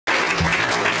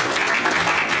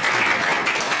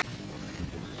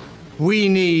We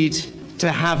need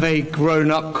to have a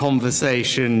grown-up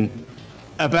conversation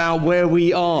about where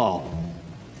we are,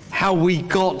 how we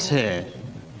got here,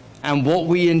 and what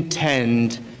we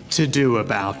intend to do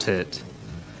about it.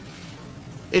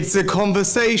 It's a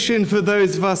conversation for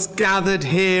those of us gathered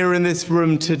here in this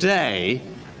room today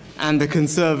and the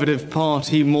Conservative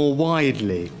Party more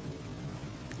widely.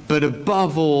 But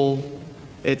above all,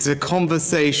 it's a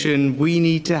conversation we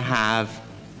need to have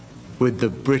with the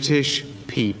British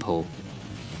people.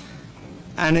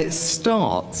 And it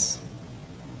starts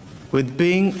with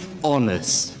being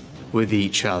honest with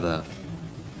each other.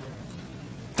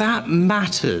 That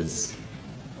matters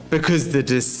because the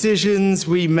decisions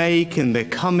we make in the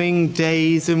coming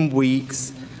days and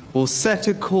weeks will set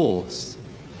a course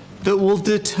that will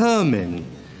determine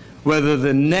whether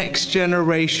the next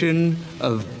generation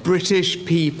of British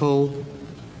people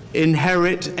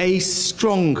inherit a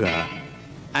stronger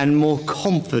and more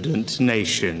confident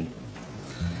nation.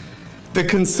 The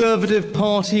Conservative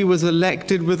Party was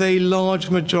elected with a large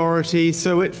majority,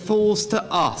 so it falls to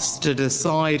us to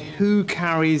decide who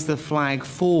carries the flag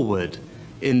forward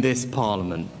in this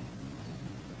Parliament.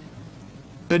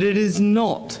 But it is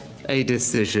not a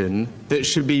decision that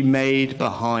should be made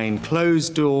behind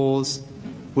closed doors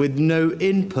with no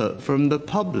input from the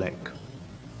public.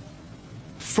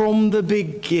 From the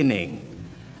beginning,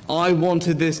 I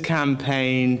wanted this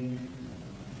campaign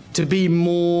to be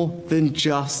more than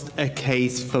just a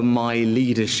case for my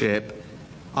leadership.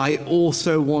 I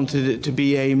also wanted it to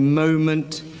be a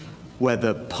moment where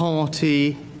the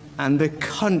party and the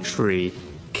country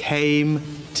came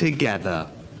together.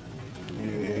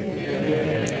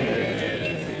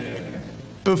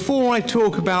 Before I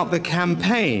talk about the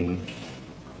campaign,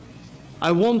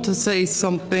 I want to say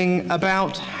something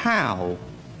about how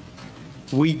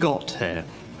we got here.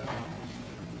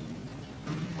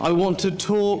 I want to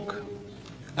talk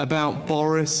about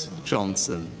Boris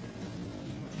Johnson.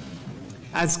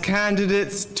 As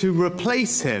candidates to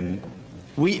replace him,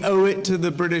 we owe it to the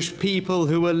British people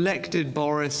who elected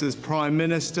Boris as Prime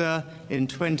Minister in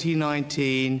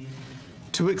 2019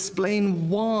 to explain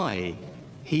why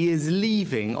he is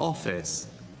leaving office.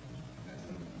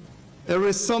 There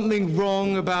is something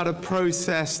wrong about a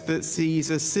process that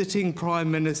sees a sitting Prime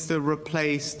Minister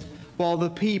replaced while the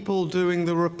people doing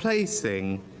the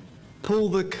replacing pull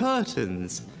the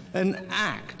curtains and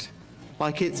act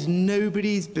like it's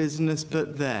nobody's business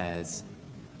but theirs.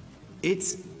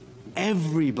 It's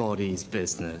everybody's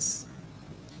business.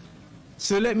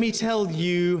 So let me tell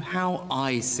you how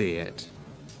I see it.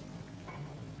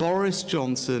 Boris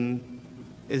Johnson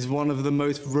is one of the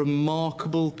most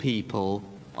remarkable people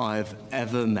I've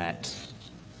ever met.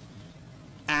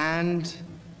 And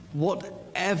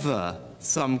whatever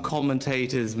some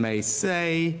commentators may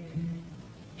say,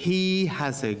 he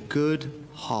has a good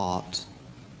heart.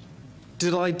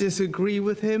 Did I disagree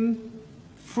with him?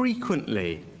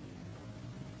 Frequently.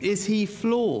 Is he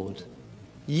flawed?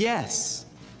 Yes.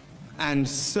 And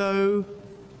so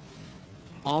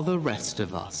are the rest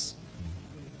of us.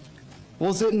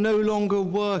 Was it no longer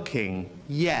working?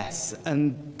 Yes,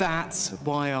 and that's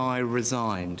why I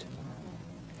resigned.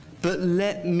 But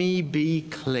let me be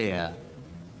clear.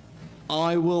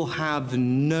 I will have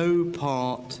no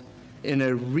part in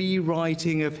a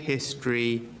rewriting of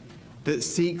history that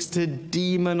seeks to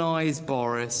demonize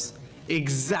Boris,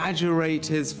 exaggerate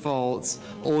his faults,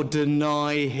 or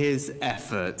deny his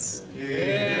efforts.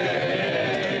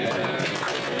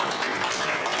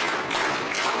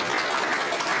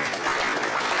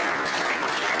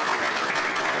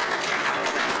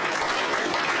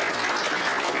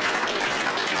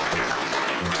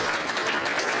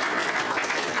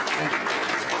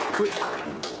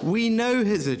 We know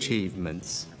his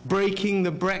achievements: breaking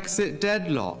the Brexit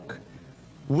deadlock,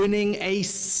 winning a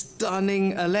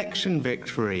stunning election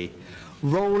victory,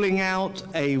 rolling out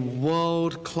a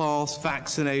world-class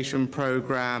vaccination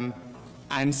program,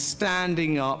 and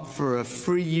standing up for a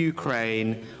free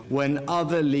Ukraine when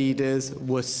other leaders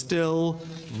were still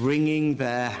wringing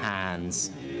their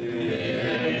hands.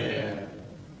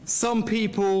 Some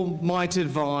people might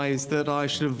advise that I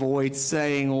should avoid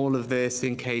saying all of this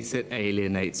in case it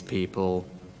alienates people,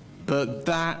 but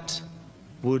that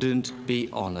wouldn't be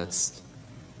honest.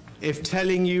 If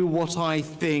telling you what I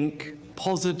think,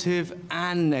 positive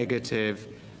and negative,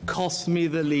 costs me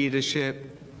the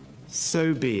leadership,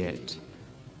 so be it.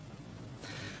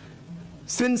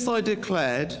 Since I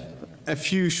declared a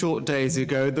few short days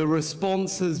ago, the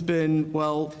response has been,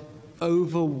 well,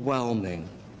 overwhelming,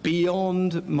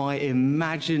 beyond my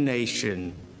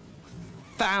imagination.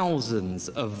 Thousands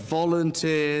of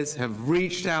volunteers have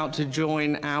reached out to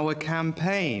join our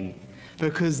campaign.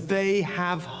 because they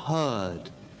have heard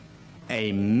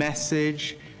a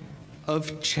message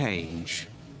of change.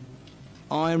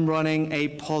 I'm running a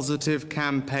positive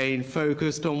campaign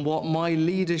focused on what my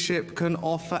leadership can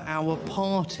offer our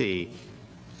party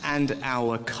and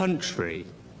our country.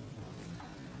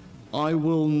 I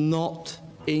will not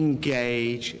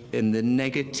engage in the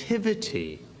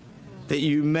negativity that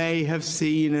you may have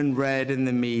seen and read in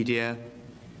the media.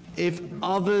 If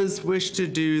others wish to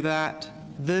do that,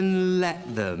 then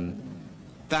let them.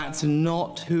 That's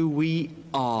not who we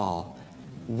are.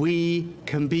 We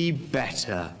can be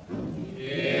better.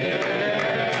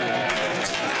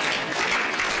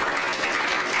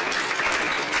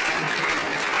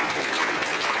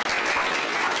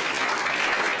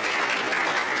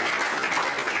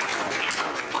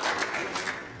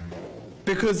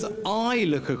 Because I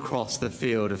look across the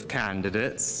field of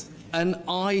candidates and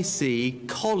I see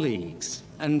colleagues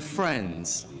and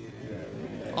friends.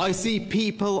 I see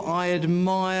people I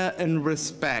admire and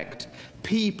respect,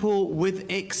 people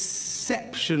with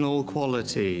exceptional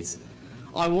qualities.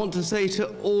 I want to say to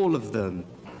all of them,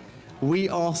 we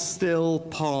are still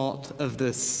part of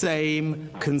the same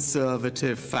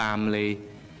Conservative family,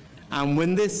 and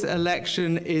when this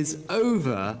election is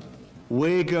over,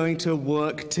 we're going to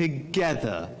work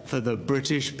together for the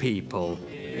British people.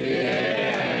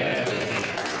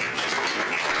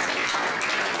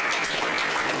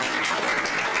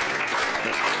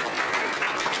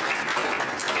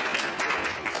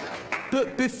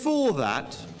 But before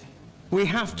that, we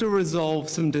have to resolve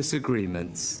some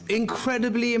disagreements,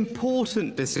 incredibly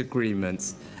important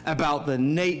disagreements about the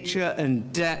nature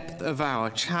and depth of our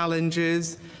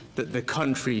challenges that the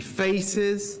country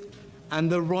faces and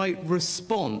the right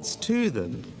response to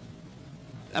them.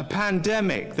 A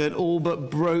pandemic that all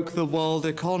but broke the world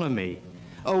economy,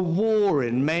 a war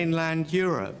in mainland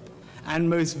Europe, and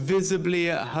most visibly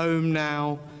at home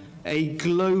now, a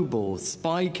global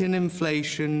spike in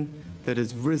inflation that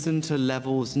has risen to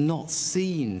levels not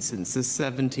seen since the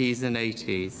 70s and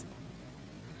 80s.